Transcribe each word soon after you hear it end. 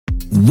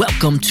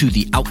Welcome to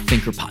the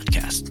Outthinker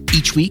podcast.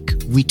 Each week,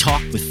 we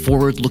talk with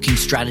forward-looking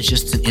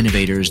strategists and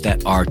innovators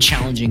that are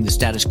challenging the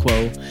status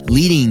quo,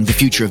 leading the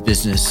future of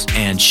business,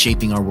 and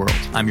shaping our world.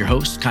 I'm your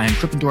host, Kyan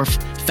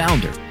Krippendorf,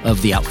 founder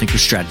of the Outthinker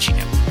Strategy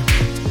Network.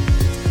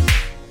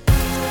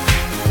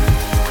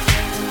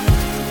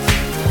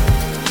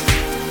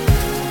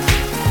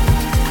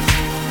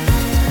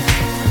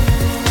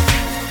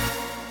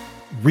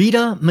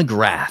 Rita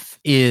McGrath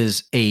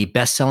is a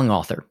best-selling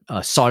author,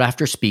 a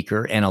sought-after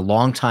speaker, and a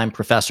longtime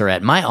professor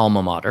at my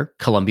alma mater,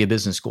 Columbia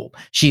Business School.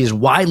 She is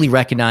widely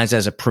recognized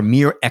as a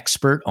premier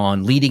expert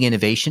on leading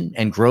innovation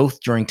and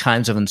growth during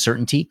times of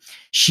uncertainty.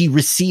 She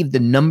received the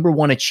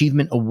 #1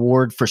 Achievement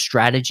Award for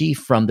Strategy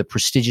from the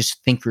prestigious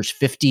Thinkers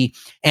 50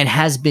 and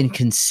has been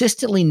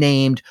consistently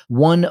named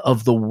one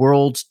of the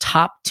world's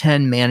top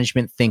 10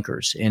 management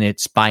thinkers in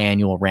its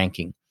biannual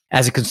ranking.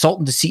 As a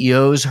consultant to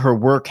CEOs, her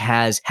work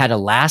has had a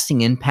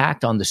lasting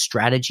impact on the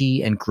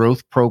strategy and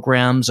growth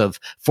programs of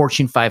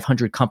Fortune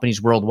 500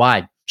 companies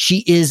worldwide.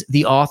 She is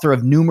the author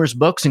of numerous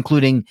books,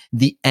 including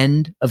The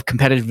End of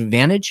Competitive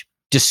Advantage,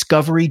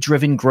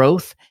 Discovery-Driven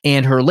Growth,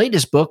 and her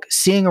latest book,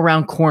 Seeing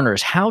Around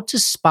Corners: How to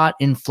Spot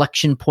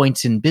Inflection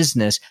Points in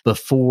Business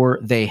Before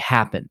They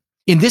Happen.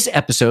 In this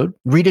episode,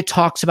 Rita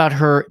talks about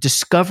her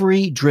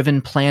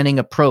discovery-driven planning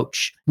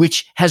approach,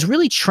 which has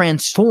really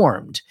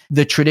transformed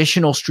the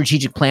traditional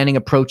strategic planning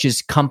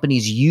approaches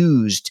companies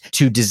used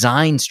to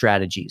design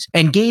strategies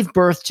and gave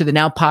birth to the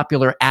now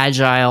popular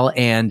agile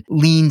and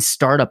lean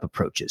startup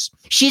approaches.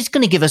 She's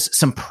going to give us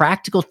some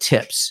practical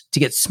tips to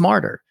get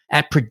smarter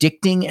at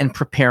predicting and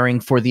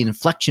preparing for the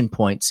inflection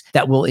points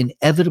that will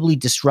inevitably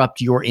disrupt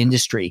your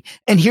industry.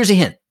 And here's a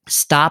hint.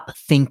 Stop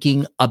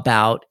thinking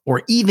about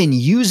or even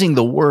using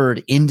the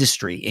word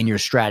industry in your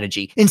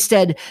strategy.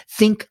 Instead,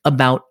 think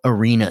about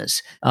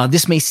arenas.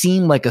 This may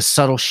seem like a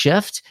subtle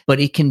shift, but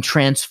it can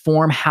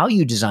transform how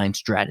you design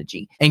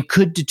strategy and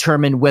could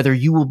determine whether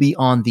you will be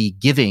on the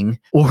giving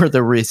or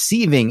the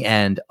receiving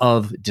end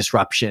of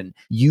disruption.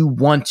 You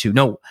want to,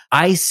 no,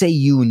 I say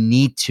you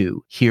need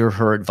to hear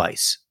her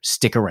advice.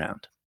 Stick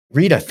around.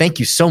 Rita, thank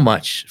you so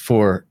much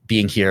for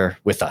being here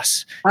with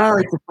us. Oh,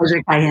 it's a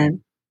pleasure,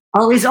 Kyan.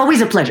 Always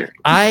a pleasure.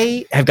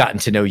 I have gotten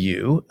to know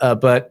you,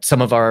 but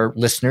some of our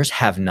listeners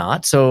have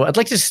not. So I'd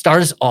like to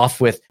start us off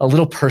with a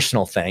little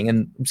personal thing.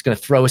 And I'm just going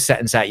to throw a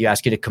sentence at you,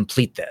 ask you to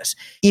complete this.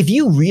 If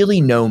you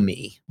really know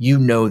me, you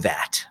know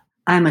that.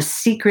 I'm a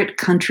secret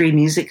country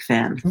music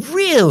fan.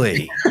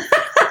 Really?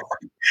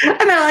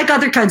 I mean, I like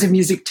other kinds of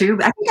music too.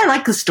 I think I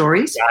like the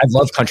stories. I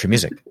love country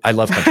music.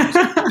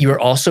 You are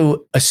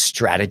also a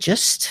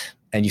strategist.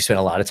 And you spent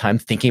a lot of time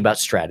thinking about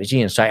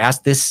strategy. And so I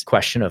asked this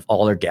question of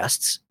all our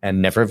guests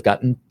and never have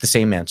gotten the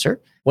same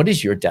answer. What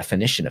is your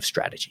definition of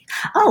strategy?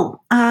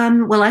 Well,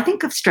 I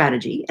think of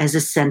strategy as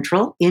a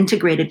central,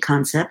 integrated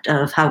concept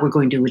of how we're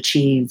going to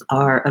achieve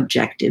our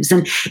objectives.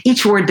 And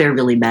each word there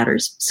really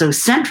matters. So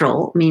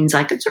central means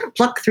I could sort of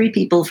pluck 3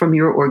 people from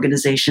your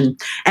organization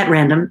at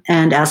random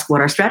and ask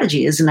what our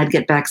strategy is, and I'd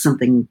get back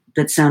something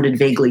that sounded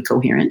vaguely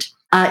coherent.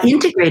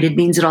 Integrated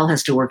means it all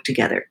has to work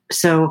together.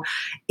 So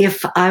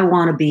if I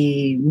want to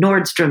be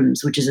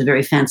Nordstrom's, which is a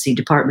very fancy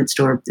department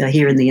store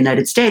here in the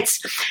United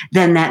States,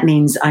 then that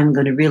means I'm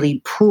going to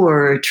really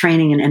pour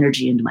training and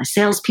energy into my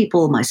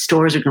salespeople. My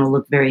stores are going to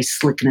look very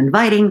slick and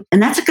inviting. And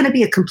that's going to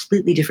be a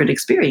completely different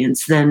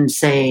experience than,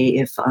 say,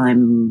 if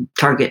I'm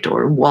Target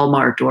or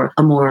Walmart or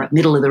a more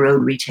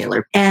middle-of-the-road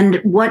retailer. And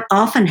what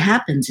often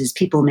happens is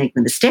people make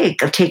the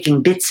mistake of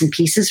taking bits and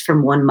pieces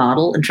from one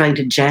model and trying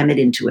to jam it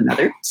into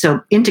another.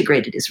 So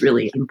integrated is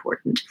really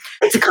important.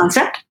 It's a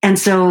concept. And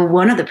so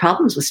one of the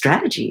problems with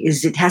strategy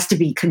is it has to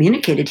be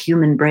communicated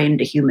human brain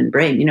to human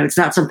brain. You know, it's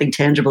not something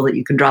tangible that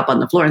you can drop on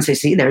the floor and say,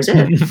 see, there's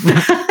it.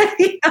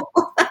 You know?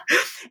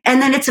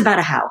 And then it's about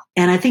a how.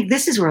 And I think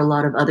this is where a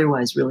lot of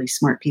otherwise really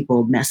smart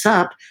people mess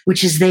up,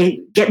 which is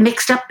they get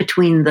mixed up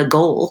between the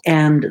goal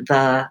and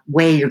the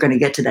way you're going to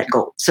get to that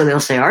goal. So they'll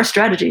say, our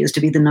strategy is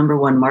to be the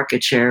 #1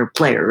 market share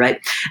player, right?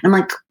 And I'm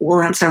like, well,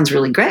 that sounds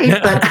really great,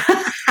 but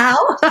how?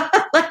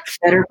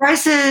 Better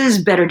prices,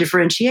 better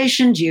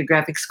differentiation,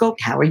 geographic scope.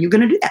 How are you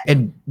going to do that?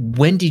 And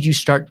when did you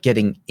start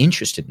getting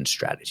interested in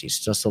strategies?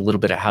 Just a little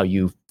bit of how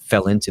you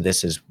fell into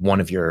this as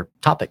one of your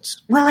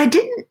topics? Well, I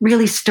didn't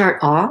really start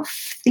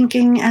off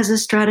thinking as a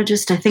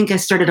strategist. I think I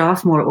started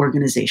off more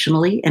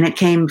organizationally, and it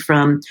came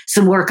from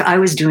some work I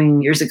was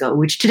doing years ago,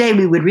 which today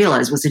we would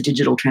realize was a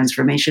digital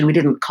transformation. We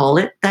didn't call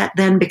it that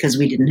then because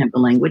we didn't have the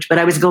language, but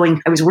I was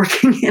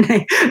working in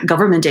a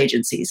government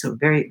agency, so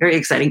very, very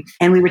exciting.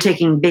 And we were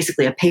taking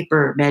basically a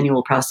paper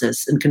manual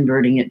process and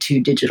converting it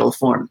to digital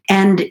form.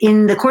 And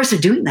in the course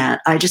of doing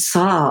that, I just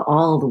saw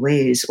all the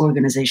ways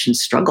organizations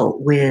struggle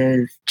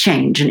with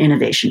change and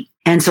innovation.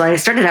 And so I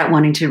started out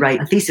wanting to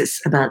write a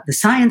thesis about the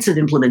science of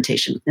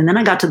implementation. And then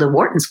I got to the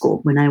Wharton School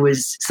when I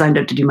was signed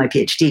up to do my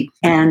PhD,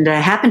 and I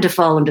happened to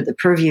fall under the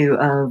purview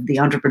of the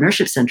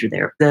Entrepreneurship Center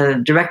there.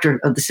 The director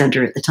of the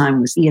center at the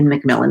time was Ian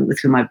McMillan, with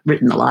whom I've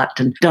written a lot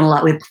and done a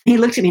lot with. He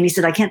looked at me and he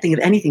said, I can't think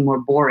of anything more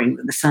boring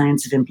than the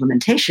science of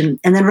implementation.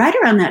 And then right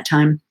around that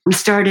time, we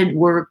started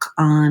work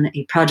on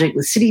a project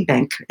with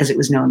Citibank, as it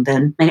was known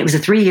then. And it was a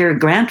 3-year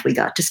grant we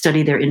got to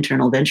study their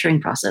internal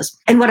venturing process.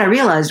 And what I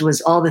realized was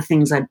all the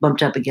things I'd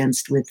bumped up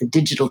against with the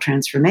digital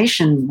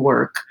transformation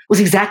work was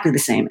exactly the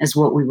same as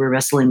what we were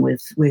wrestling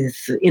with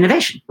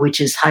innovation, which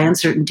is high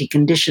uncertainty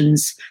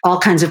conditions, all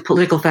kinds of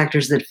political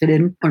factors that fit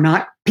in or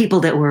not, people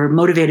that were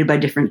motivated by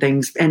different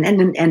things, and.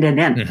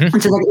 Mm-hmm.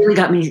 And so that really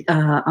got me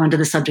onto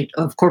the subject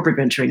of corporate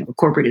venturing, or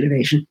corporate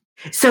innovation.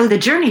 So the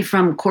journey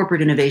from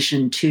corporate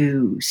innovation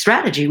to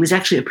strategy was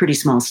actually a pretty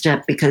small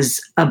step, because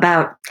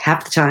about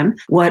half the time,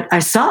 what I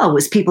saw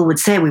was people would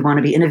say, we want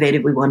to be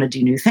innovative, we want to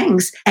do new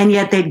things. And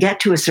yet they'd get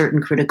to a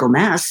certain critical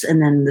mass.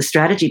 And then the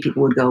strategy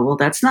people would go, well,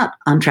 that's not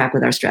on track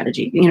with our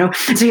strategy.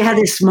 So you had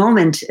this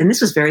moment, and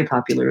this was very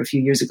popular a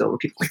few years ago, where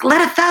people were like,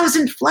 let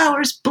 1,000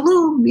 flowers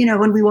bloom,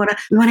 and we want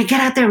to get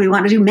out there. We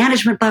want to do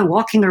management by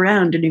walking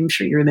around. And I'm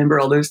sure you remember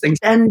all those things.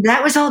 And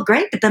that was all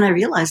great. But then I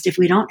realized if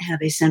we don't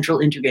have a central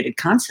integrated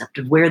concept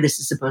of where this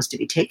is supposed to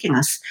be taking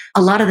us,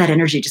 a lot of that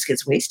energy just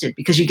gets wasted,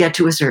 because you get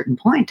to a certain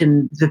point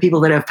and the people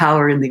that have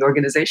power in the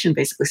organization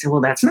basically say,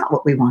 well, that's not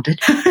what we wanted.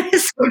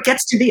 So it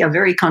gets to be a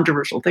very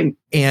controversial thing.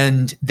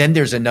 And then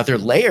there's another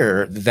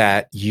layer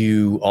that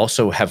you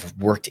also have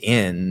worked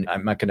in.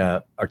 I'm not going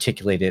to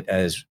articulate it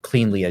as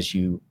cleanly as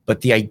you,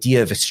 but the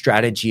idea of a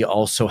strategy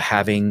also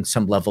having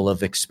some level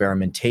of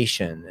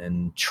experimentation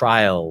and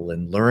trial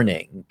and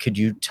learning. Could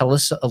you tell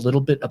us a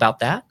little bit about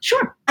that?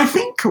 Sure. I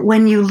think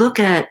when you look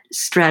at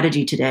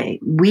strategy today,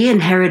 we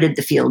inherited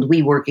the field,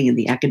 we working in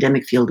the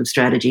academic field of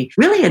strategy,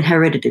 really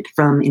inherited it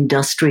from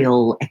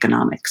industrial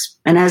economics.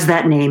 And as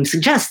that name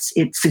suggests,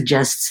 it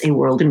suggests a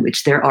world in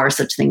which there are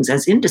such things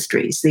as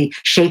industries. The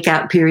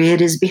shakeout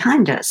period is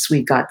behind us.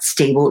 We've got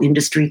stable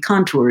industry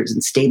contours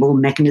and stable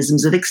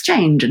mechanisms of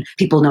exchange, and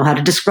people know how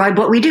to describe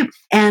what we do.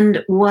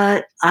 And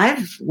what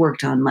I've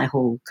worked on my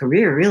whole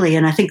career, really,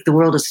 and I think the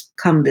world has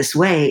come this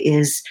way,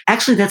 is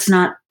actually that's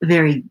not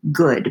very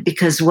good,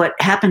 because what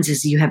happens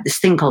is you have this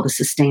thing called a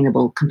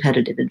sustainable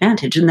competitive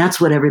advantage, and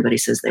that's what everybody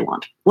says they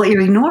want. What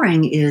you're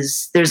ignoring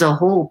is there's a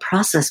whole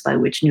process by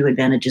which new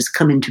advantages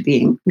come into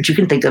being, which you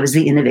can think of as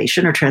the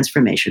innovation or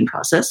transformation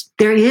process.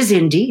 There is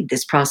indeed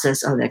this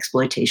process of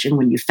exploitation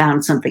when you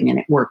found something and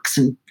it works,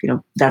 and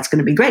that's going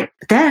to be great.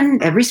 But then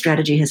every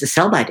strategy has a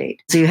sell-by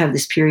date, so you have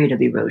this period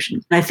of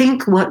erosion. And I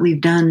think what we've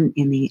done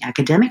in the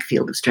academic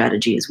field of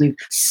strategy is we've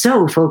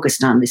so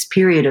focused on this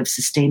period of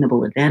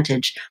sustainable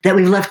advantage that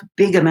we've left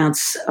big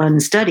amounts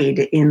unstudied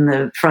in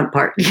the front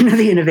part,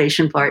 the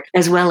innovation part,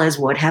 as well as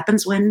what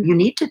happens when you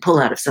need to pull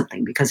out of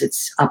something because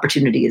its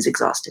opportunity is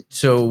exhausted.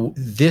 So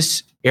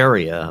this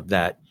area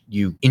that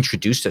you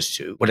introduced us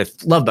to, what I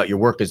love about your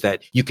work is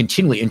that you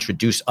continually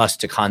introduce us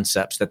to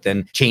concepts that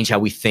then change how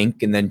we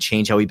think and then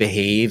change how we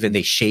behave, and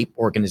they shape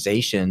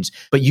organizations.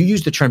 But you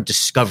use the term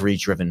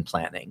discovery-driven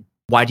planning.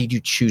 Why did you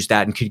choose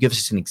that? And could you give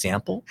us an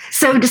example?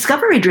 So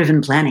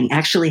discovery-driven planning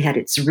actually had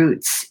its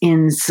roots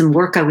in some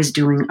work I was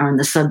doing on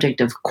the subject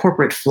of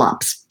corporate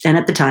flops. And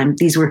at the time,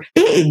 these were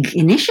big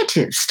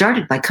initiatives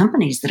started by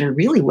companies that are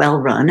really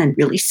well-run and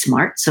really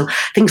smart. So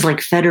things like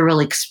Federal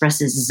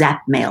Express's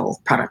Zap Mail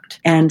product,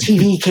 and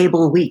TV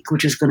Cable Week,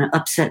 which is going to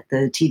upset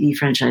the TV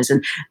franchise,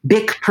 and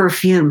Bic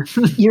Perfume,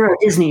 Euro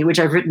Disney, which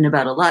I've written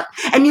about a lot.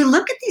 And you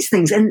look at these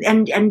things and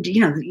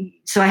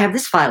so I have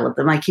this file of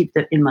them. I keep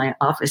them in my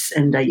office,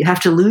 and you have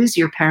to lose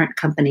your parent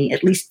company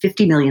at least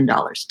 $50 million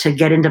to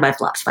get into my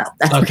flops file.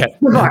 That's okay.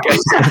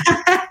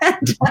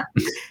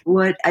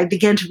 What I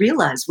began to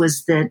realize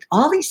was that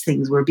all these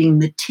things were being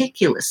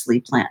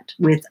meticulously planned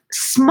with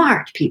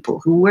smart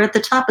people who were at the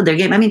top of their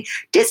game. I mean,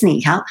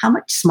 Disney, how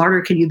much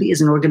smarter can you be as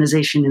an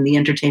organization in the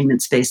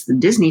entertainment space than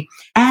Disney?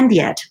 And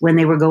yet, when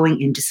they were going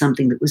into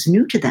something that was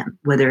new to them,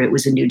 whether it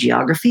was a new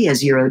geography,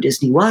 as Euro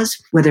Disney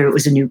was, whether it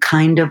was a new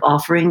kind of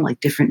offering, like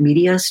different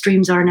media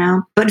streams are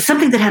now, but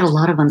something that had a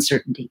lot of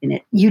uncertainty in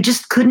it, you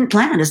just couldn't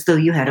plan as though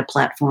you had a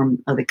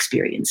platform of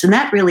experience. And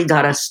that really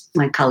got us,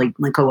 my colleague,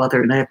 my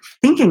co-author, and I,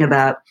 thinking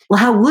about, well,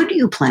 how would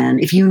you plan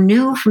if you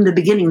knew from the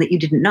beginning that you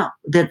didn't know,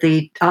 that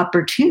the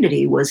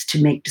opportunity was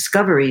to make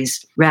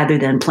discoveries rather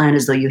than plan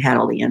as though you had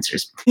all the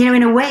answers?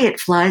 In a way, it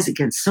flies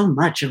against so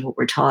much of what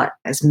we're taught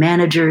as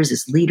managers,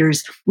 as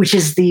leaders, which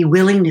is the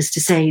willingness to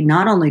say,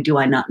 not only do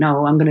I not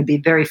know, I'm going to be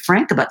very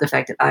frank about the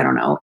fact that I don't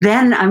know,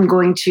 then I'm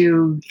going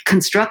to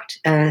construct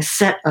a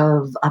set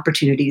of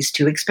opportunities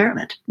to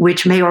experiment,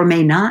 which may or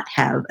may not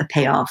have a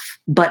payoff,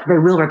 but they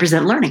will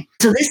represent learning.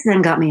 So this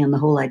then got me on the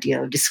whole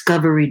idea of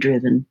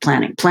discovery-driven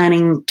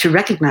planning to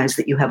recognize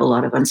that you have a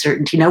lot of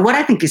uncertainty. Now, what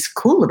I think is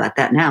cool about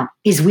that now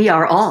is we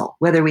are all,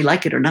 whether we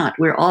like it or not,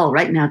 we're all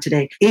right now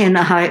today in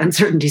a high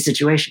uncertainty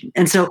situation.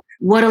 And so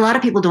what a lot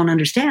of people don't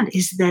understand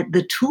is that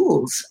the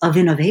tools of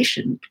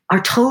innovation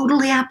are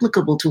totally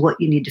applicable to what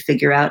you need to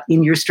figure out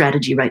in your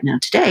strategy right now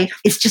today.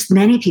 It's just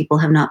many people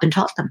have not been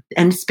taught them.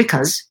 And it's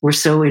because we're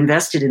so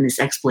invested in this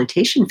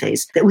exploitation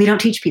phase that we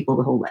don't teach people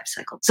the whole life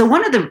cycle. So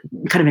one of the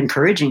kind of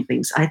encouraging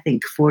things I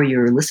think for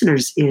your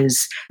listeners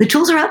is the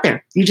tools are out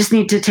there. You just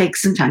need to take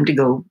some time to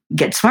go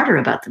get smarter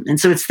about them. And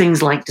so it's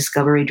things like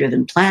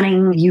discovery-driven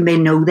planning. You may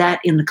know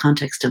that in the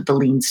context of the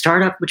lean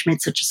startup, which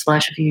made such a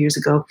splash a few years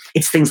ago.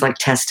 It's things like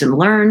test and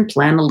learn,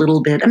 plan a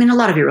little bit. I mean, a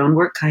lot of your own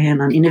work, Kyan,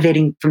 on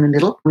innovating from the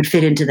middle would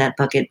fit into that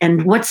bucket.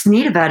 And what's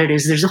neat about it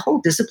is there's a whole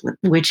discipline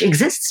which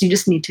exists. You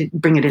just need to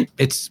bring it in.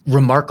 It's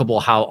remarkable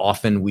how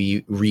often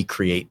we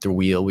recreate the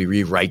wheel, we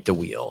rewrite the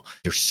wheel.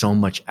 There's so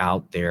much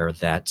out there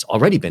that's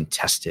already been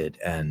tested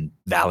and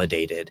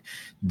validated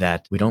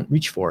that we don't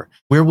reach for.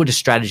 Where would a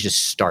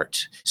strategist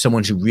start?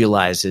 Someone who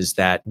realizes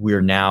that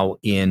we're now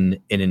in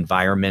an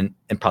environment,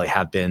 and probably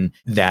have been,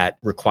 that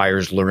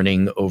requires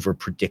learning over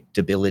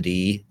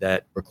predictability,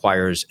 that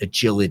requires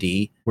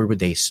agility. Where would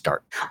they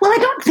start? Well, I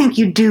don't think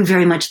you do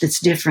very much that's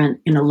different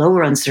in a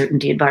lower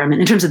uncertainty environment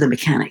in terms of the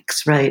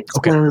mechanics, right?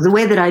 Okay. So the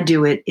way that I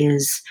do it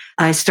is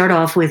I start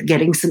off with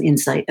getting some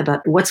insight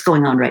about what's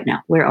going on right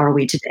now. Where are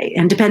we today?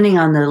 And depending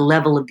on the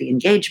level of the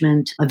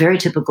engagement, a very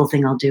typical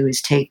thing I'll do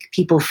is take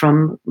people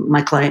from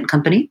my client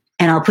company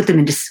and I'll put them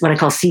into what I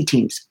call C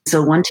teams.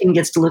 So one team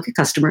gets to look at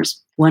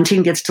customers. One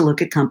team gets to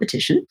look at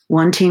competition.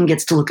 One team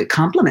gets to look at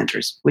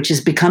complementers, which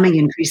is becoming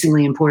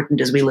increasingly important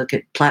as we look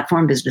at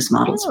platform business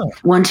models. Oh.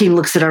 One team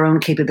looks at our own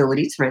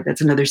capabilities, right?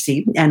 That's another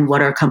C, and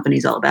what our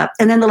company's all about.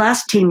 And then the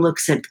last team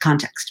looks at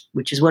context,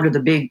 which is what are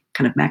the big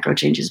kind of macro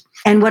changes.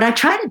 And what I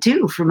try to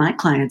do for my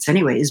clients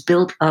anyway is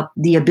build up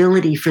the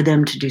ability for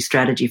them to do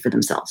strategy for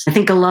themselves. I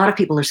think a lot of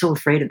people are so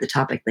afraid of the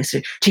topic. They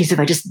say, geez, if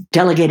I just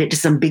delegate it to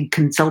some big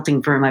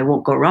consulting firm, I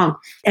won't go wrong.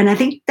 And I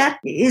think that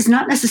is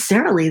not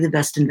necessarily the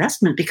best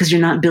investment because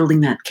you're not building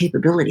that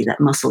capability,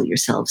 that muscle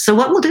yourself. So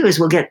what we'll do is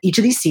we'll get each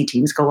of these C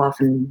teams go off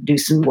and do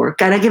some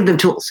work. And I give them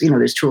tools. You know,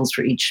 there's tools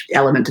for each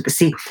element of the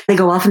C. They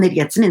go off and they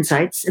get some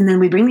insights. And then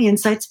we bring the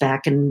insights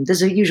back. And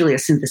there's usually a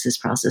synthesis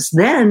process.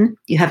 Then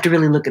you have to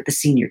really look at the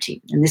senior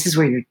team. And this is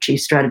where your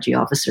chief strategy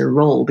officer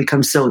role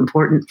becomes so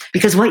important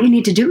because what you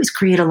need to do is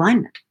create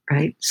alignment.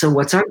 Right? So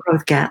what's our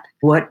growth gap?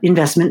 What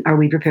investment are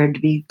we prepared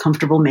to be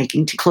comfortable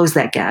making to close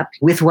that gap?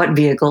 With what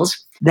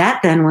vehicles?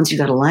 That then, once you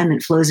got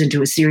alignment, flows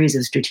into a series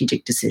of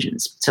strategic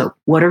decisions. So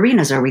what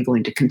arenas are we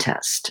going to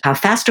contest? How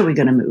fast are we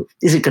going to move?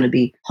 Is it going to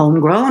be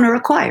homegrown or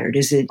acquired?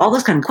 Is it all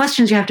those kind of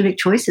questions you have to make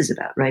choices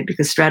about, right?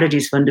 Because strategy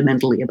is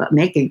fundamentally about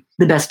making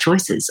the best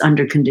choices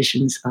under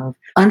conditions of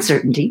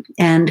uncertainty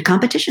and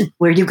competition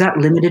where you've got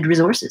limited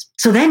resources.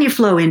 So then you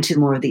flow into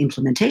more of the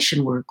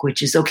implementation work,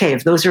 which is, okay,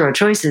 if those are our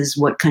choices,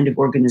 what kind of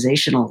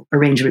organizational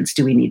arrangements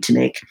do we need to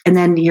make? And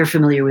then you're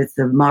familiar with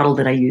the model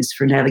that I use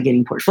for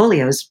navigating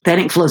portfolios. Then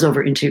it flows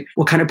over into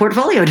what kind of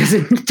portfolio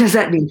does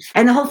that mean?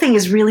 And the whole thing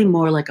is really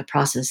more like a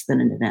process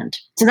than an event.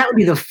 So that would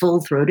be the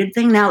full-throated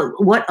thing. Now,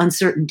 what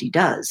uncertainty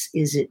does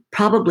is it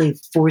probably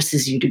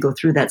forces you to go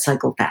through that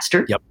cycle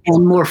faster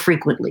and more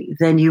frequently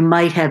than you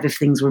might have if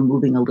things were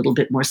moving a little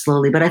bit more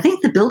slowly. But I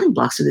think the building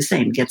blocks are the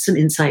same. Get some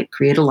insight,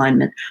 create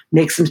alignment,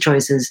 make some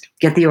choices,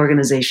 get the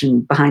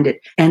organization behind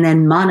it, and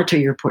then monitor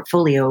your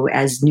portfolio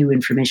as new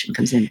information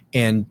comes in.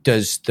 And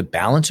does the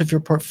balance of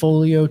your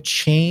portfolio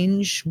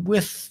change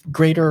with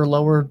greater or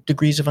lower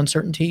degrees of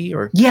uncertainty?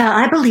 Or yeah,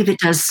 I believe it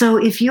does. So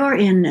if you're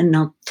in, and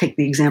I'll take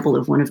the example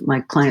of one of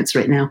my clients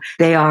right now,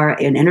 they are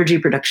an energy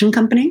production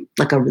company,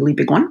 like a really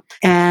big one,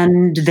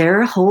 and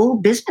their whole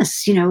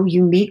business, you know,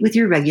 you meet with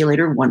your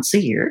regulator once a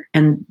year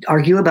and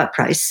argue about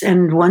price.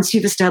 And once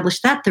you've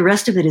established that, the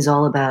rest of it is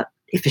all about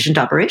efficient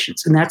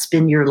operations. And that's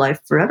been your life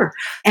forever.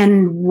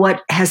 And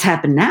what has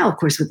happened now, of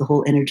course, with the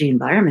whole energy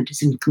environment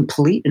is in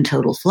complete and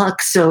total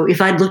flux. So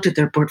if I'd looked at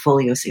their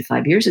portfolio, say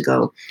 5 years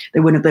ago,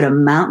 there would have been a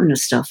mountain of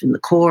stuff in the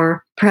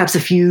core, perhaps a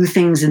few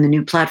things in the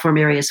new platform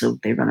area. So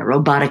they run a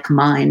robotic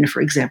mine,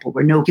 for example,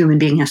 where no human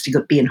being has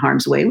to be in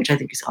harm's way, which I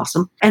think is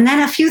awesome. And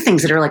then a few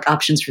things that are like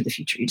options for the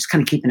future. You're just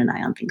kind of keeping an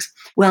eye on things.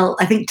 Well,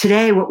 I think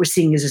today what we're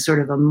seeing is a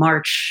sort of a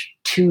march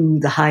to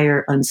the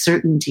higher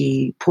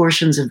uncertainty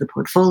portions of the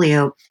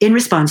portfolio in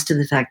response to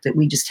the fact that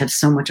we just have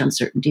so much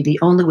uncertainty. The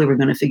only way we're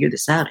going to figure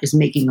this out is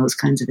making those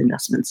kinds of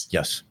investments.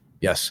 Yes.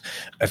 Yes.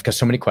 I've got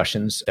so many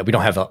questions that we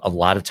don't have a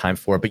lot of time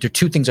for, but there are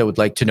two things I would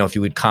like to know if you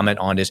would comment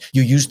on is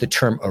you use the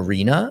term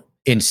arena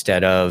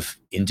instead of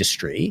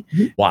industry.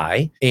 Mm-hmm.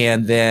 Why?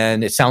 And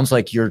then it sounds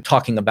like you're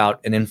talking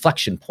about an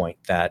inflection point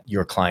that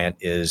your client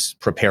is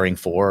preparing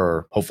for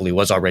or hopefully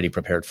was already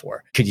prepared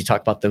for. Could you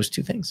talk about those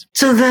two things?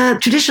 So the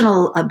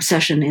traditional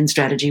obsession in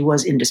strategy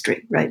was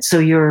industry, right? So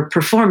your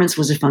performance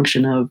was a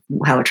function of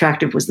how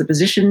attractive was the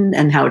position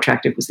and how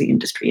attractive was the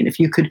industry. And if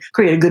you could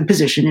create a good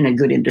position in a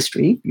good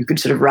industry, you could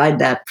sort of ride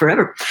that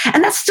forever.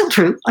 And that's still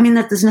true. I mean,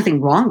 there's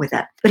nothing wrong with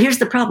that. But here's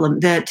the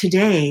problem that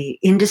today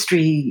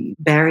industry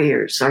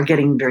barriers are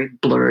getting very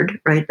blurred.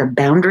 right? The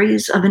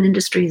boundaries of an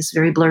industry is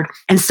very blurred.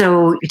 And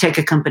so you take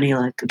a company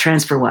like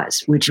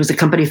TransferWise, which was a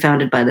company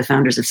founded by the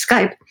founders of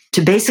Skype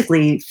to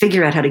basically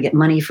figure out how to get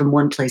money from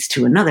one place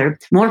to another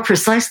more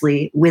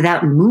precisely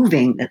without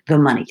moving the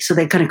money. So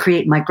they kind of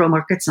create micro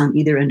markets on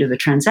either end of a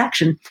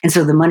transaction. And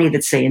so the money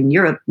that's, say, in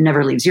Europe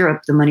never leaves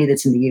Europe. The money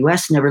that's in the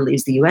US never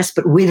leaves the US.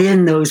 But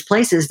within those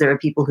places, there are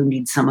people who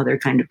need some other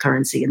kind of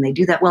currency, and they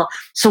do that well.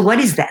 So what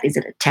is that? Is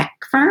it a tech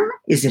firm?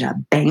 Is it a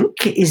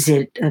bank? Is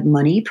it a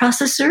money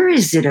processor?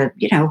 Is it a,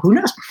 who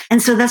knows?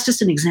 And so that's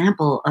just an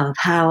example of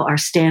how our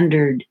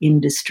standard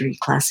industry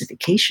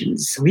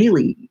classifications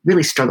really,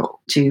 really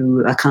struggle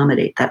to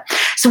accommodate that.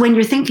 So when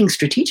you're thinking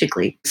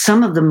strategically,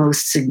 some of the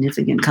most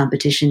significant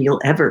competition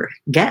you'll ever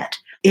get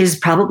is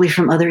probably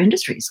from other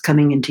industries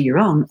coming into your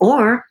own,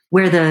 or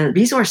where the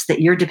resource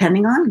that you're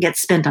depending on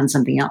gets spent on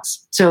something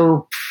else.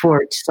 So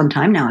for some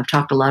time now, I've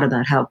talked a lot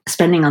about how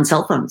spending on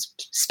cell phones,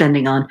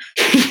 spending on,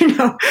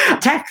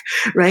 tech,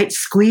 right,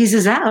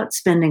 squeezes out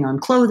spending on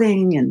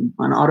clothing and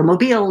on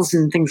automobiles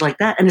and things like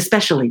that. And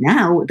especially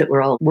now that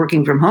we're all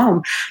working from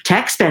home,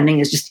 tech spending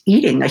is just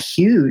eating a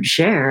huge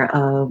share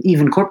of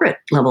even corporate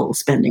level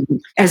spending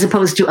as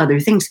opposed to other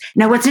things.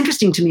 Now, what's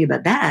interesting to me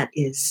about that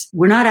is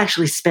we're not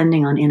actually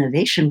spending on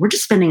innovation. We're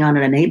just spending on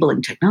an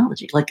enabling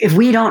technology. Like if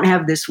we don't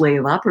have this way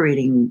of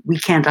operating, we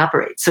can't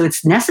operate. So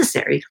it's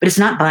necessary, but it's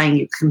not buying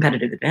you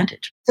competitive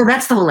advantage. So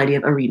that's the whole idea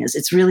of arenas.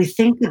 It's really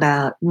think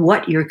about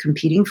what you're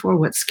competing for,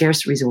 what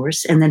scarce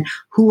resource, and then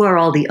who are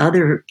all the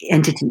other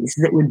entities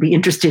that would be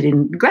interested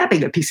in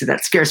grabbing a piece of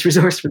that scarce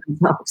resource for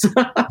themselves.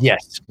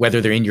 Yes,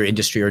 whether they're in your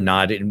industry or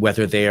not, and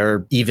whether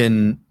they're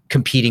even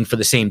competing for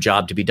the same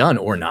job to be done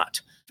or not.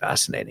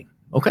 Fascinating.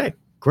 Okay,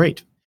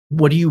 great.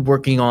 What are you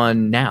working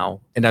on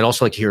now? And I'd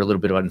also like to hear a little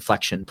bit about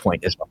inflection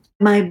point as well.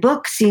 My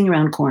book, Seeing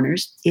Around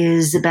Corners,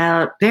 is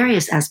about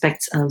various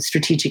aspects of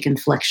strategic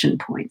inflection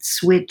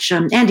points, which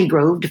Andy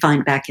Grove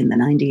defined back in the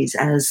 90s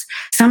as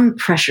some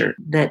pressure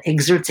that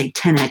exerts a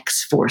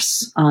 10x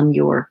force on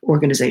your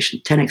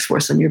organization, 10x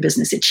force on your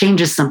business. It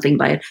changes something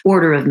by an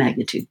order of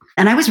magnitude.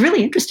 And I was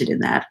really interested in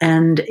that.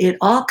 And it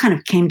all kind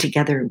of came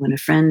together when a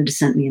friend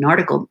sent me an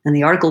article, and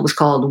the article was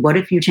called, "What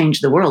If You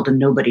Changed the World and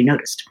Nobody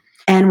Noticed?"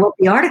 And what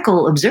the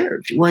article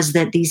observed was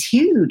that these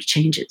huge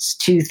changes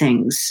to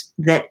things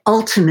that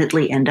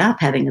ultimately end up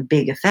having a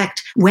big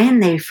effect,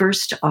 when they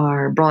first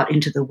are brought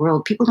into the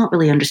world, people don't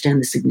really understand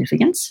the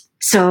significance.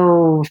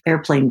 So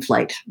airplane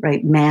flight,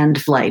 right?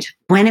 Manned flight.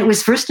 When it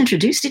was first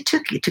introduced, it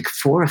took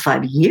 4 or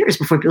 5 years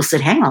before people said,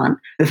 hang on,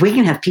 if we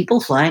can have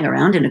people flying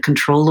around in a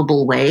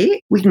controllable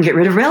way, we can get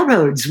rid of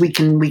railroads. We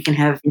can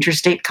have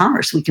interstate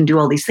commerce. We can do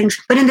all these things.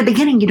 But in the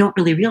beginning, you don't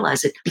really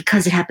realize it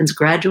because it happens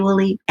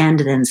gradually and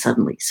then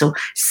suddenly. So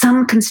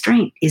some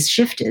constraint is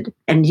shifted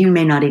and you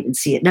may not even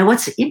see it. Now,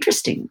 what's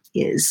interesting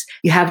is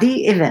you have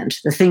the event,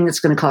 the thing that's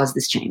going to cause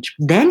this change.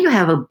 Then you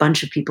have a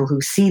bunch of people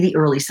who see the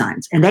early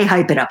signs and they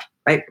hype it up.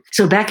 Right.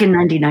 So back in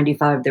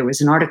 1995, there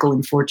was an article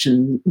in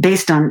Fortune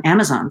based on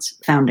Amazon's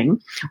founding,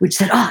 which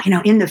said,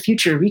 in the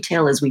future,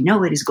 retail as we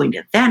know it is going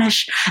to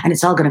vanish and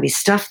it's all going to be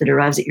stuff that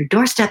arrives at your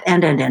doorstep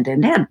and.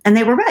 And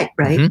they were right,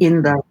 Mm-hmm.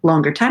 in the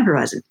longer time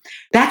horizon.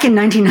 Back in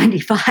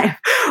 1995,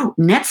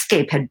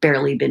 Netscape had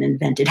barely been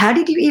invented. How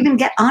did you even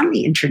get on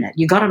the internet?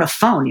 You got on a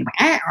phone. You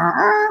went,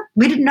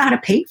 we didn't know how to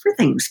pay for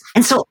things.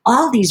 And so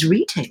all these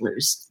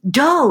retailers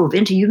dove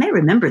into, you may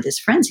remember this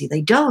frenzy,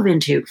 they dove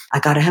into, I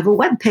got to have a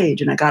web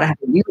page and I got to have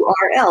a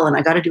URL and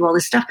I got to do all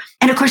this stuff.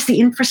 And of course, the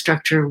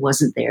infrastructure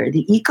wasn't there.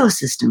 The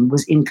ecosystem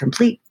was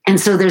incomplete. And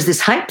so there's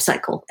this hype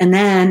cycle. And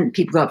then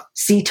people go,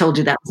 see, told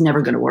you that was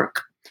never going to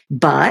work.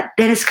 But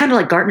then it's kind of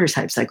like Gartner's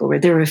hype cycle, where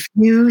there are a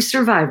few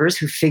survivors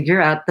who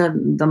figure out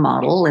the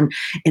model. And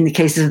in the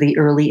case of the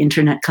early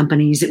internet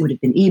companies, it would have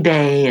been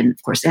eBay and,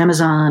 of course,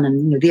 Amazon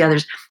and the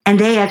others. And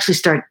they actually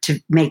start to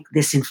make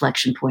this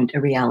inflection point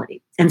a reality.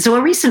 And so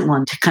a recent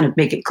one, to kind of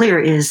make it clear,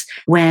 is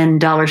when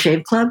Dollar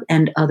Shave Club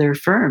and other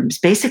firms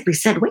basically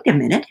said, wait a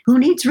minute, who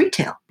needs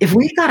retail? If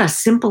we got a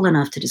simple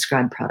enough to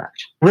describe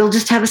product, we'll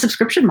just have a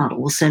subscription model.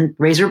 We'll send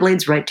razor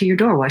blades right to your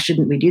door. Why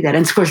shouldn't we do that?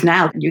 And of course,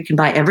 now you can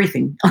buy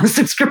everything on a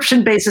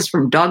subscription basis,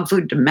 from dog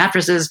food to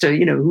mattresses to,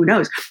 who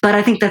knows. But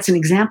I think that's an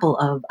example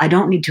of, I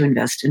don't need to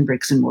invest in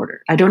bricks and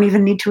mortar. I don't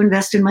even need to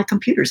invest in my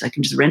computers. I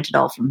can just rent it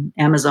all from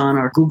Amazon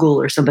or Google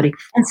or somebody.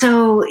 And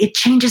so it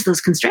changes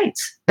those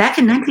constraints. Back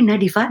in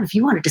 1995, if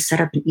you wanted to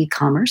set up an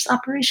e-commerce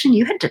operation,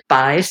 you had to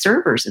buy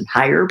servers and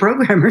hire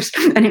programmers.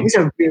 And it was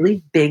a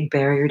really big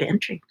barrier to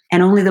entry.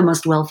 And only the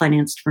most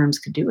well-financed firms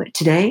could do it.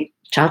 Today,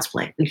 child's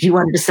play. If you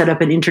wanted to set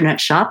up an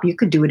internet shop, you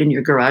could do it in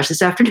your garage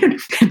this afternoon.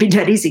 It'd be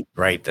dead easy.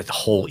 Right. That the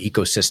whole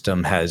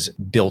ecosystem has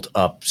built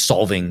up,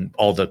 solving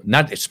all the,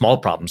 not small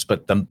problems,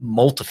 but the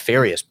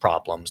multifarious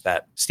problems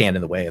that stand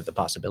in the way of the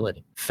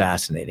possibility.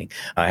 Fascinating.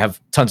 I have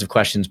tons of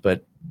questions,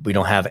 but we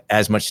don't have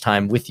as much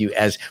time with you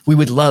as we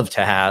would love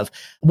to have.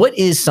 What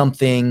is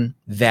something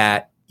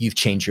that you've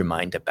changed your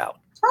mind about?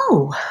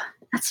 Oh,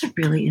 that's a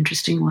really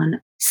interesting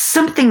one.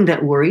 Something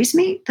that worries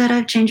me that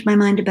I've changed my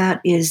mind about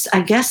is, I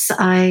guess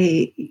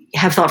I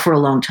have thought for a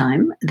long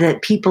time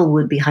that people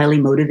would be highly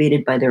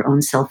motivated by their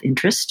own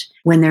self-interest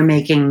when they're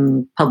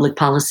making public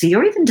policy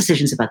or even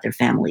decisions about their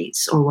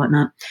families or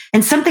whatnot.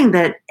 And something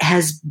that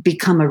has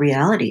become a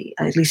reality,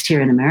 at least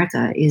here in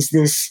America, is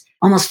this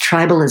almost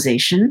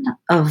tribalization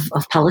of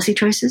policy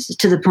choices,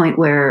 to the point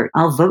where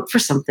I'll vote for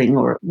something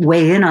or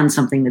weigh in on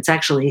something that's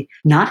actually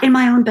not in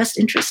my own best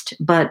interest,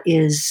 but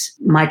is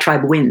my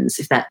tribe wins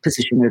if that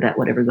position or that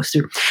whatever goes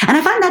through. And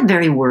I find that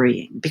very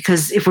worrying,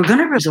 because if we're going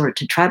to resort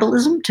to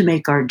tribalism to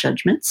make our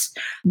judgments,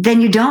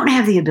 then you don't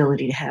have the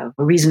ability to have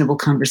a reasonable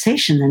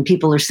conversation. And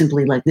people are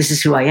simply like, this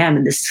is who I am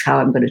and this is how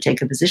I'm going to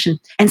take a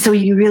position. And so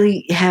you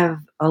really have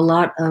a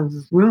lot of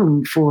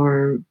room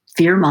for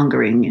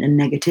fear-mongering and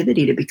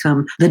negativity to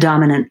become the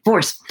dominant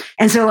force.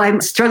 And so I'm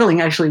struggling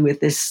actually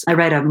with this. I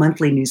write a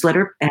monthly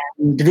newsletter, and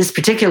this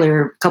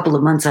particular couple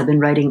of months I've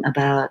been writing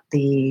about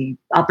the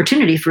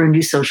opportunity for a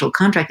new social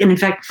contract. And in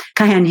fact,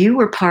 Kaihan, you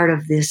were part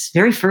of this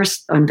very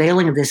first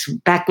unveiling of this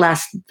back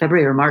last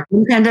February or March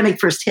when the pandemic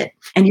first hit.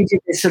 And you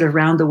did this sort of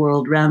round the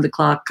world, round the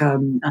clock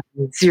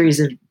series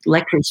of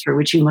lectures for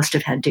which you must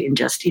have had to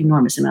ingest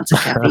enormous amounts of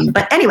caffeine.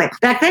 But anyway,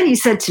 back then you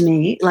said to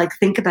me, like,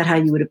 think about how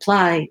you would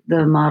apply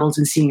the models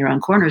in Seeing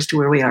Around Corners to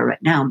where we are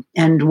right now.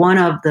 And one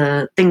of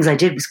the things I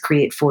did was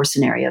create 4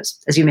 scenarios,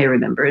 as you may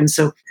remember. And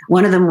so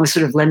one of them was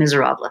sort of Les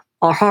Miserables,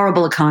 a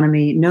horrible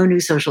economy, no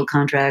new social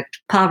contract,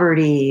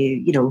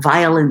 poverty,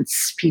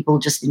 violence, people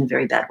just in a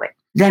very bad way.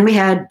 Then we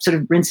had sort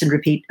of rinse and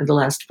repeat of the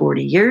last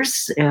 40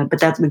 years, but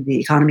that's when the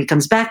economy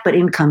comes back, but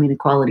income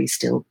inequality is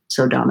still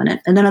so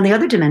dominant. And then on the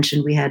other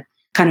dimension, we had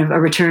kind of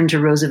a return to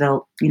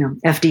Roosevelt,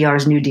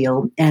 FDR's New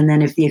Deal. And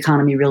then if the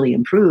economy really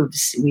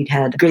improves, we'd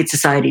had Great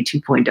Society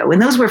 2.0.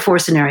 And those were 4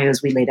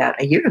 scenarios we laid out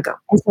a year ago.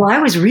 And so I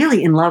was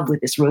really in love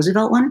with this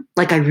Roosevelt one.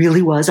 Like I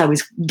really was. I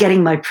was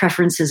getting my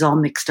preferences all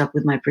mixed up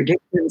with my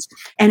predictions.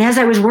 And as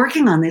I was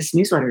working on this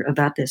newsletter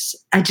about this,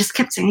 I just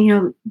kept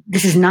saying,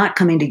 this is not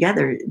coming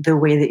together the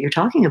way that you're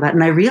talking about.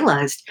 And I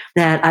realized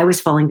that I was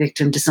falling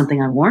victim to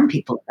something I warn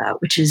people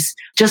about, which is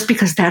just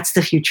because that's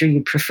the future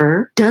you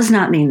prefer does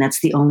not mean that's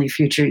the only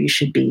future you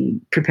should be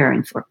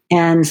preparing for.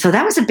 And so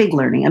that was a big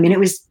learning. I mean, it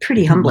was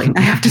pretty humbling,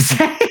 I have to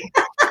say.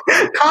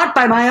 Caught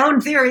by my own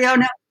theory. Oh,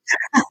 no.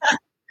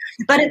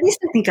 But at least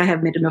I think I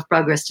have made enough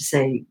progress to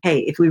say,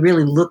 hey, if we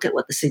really look at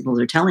what the signals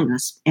are telling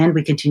us and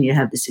we continue to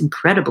have this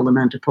incredible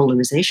amount of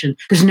polarization,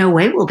 there's no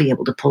way we'll be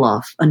able to pull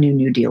off a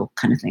New Deal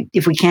kind of thing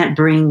if we can't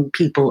bring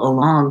people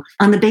along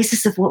on the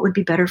basis of what would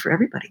be better for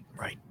everybody.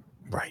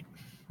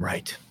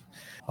 Right.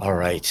 All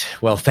right.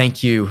 Well,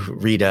 thank you,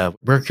 Rita.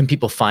 Where can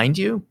people find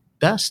you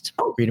best?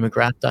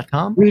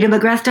 RitaMcGrath.com?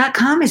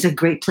 RitaMcGrath.com is a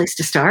great place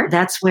to start.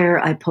 That's where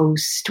I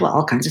post,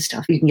 all kinds of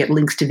stuff. You can get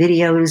links to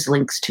videos,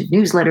 links to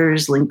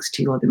newsletters, links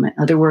to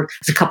other work.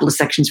 There's a couple of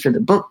sections for the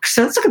book.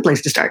 So it's a good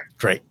place to start.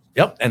 Great.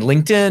 Yep. And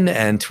LinkedIn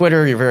and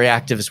Twitter, you're very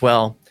active as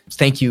well.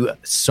 Thank you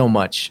so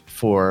much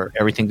for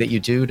everything that you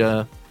do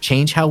to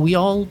change how we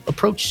all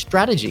approach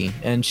strategy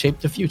and shape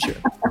the future.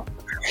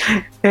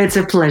 It's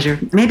a pleasure.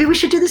 Maybe we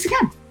should do this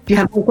again. If you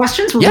have more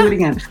questions, we'll do it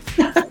again.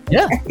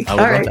 Yeah. I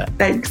would love that.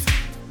 Thanks.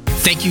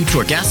 Thank you to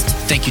our guest.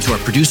 Thank you to our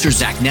producer,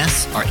 Zach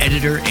Ness, our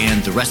editor,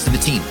 and the rest of the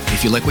team.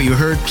 If you like what you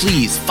heard,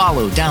 please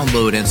follow,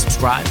 download, and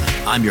subscribe.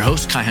 I'm your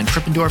host, Kaihan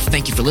Krippendorf.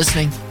 Thank you for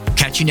listening.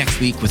 Catch you next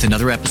week with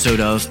another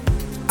episode of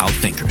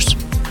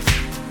Outthinkers.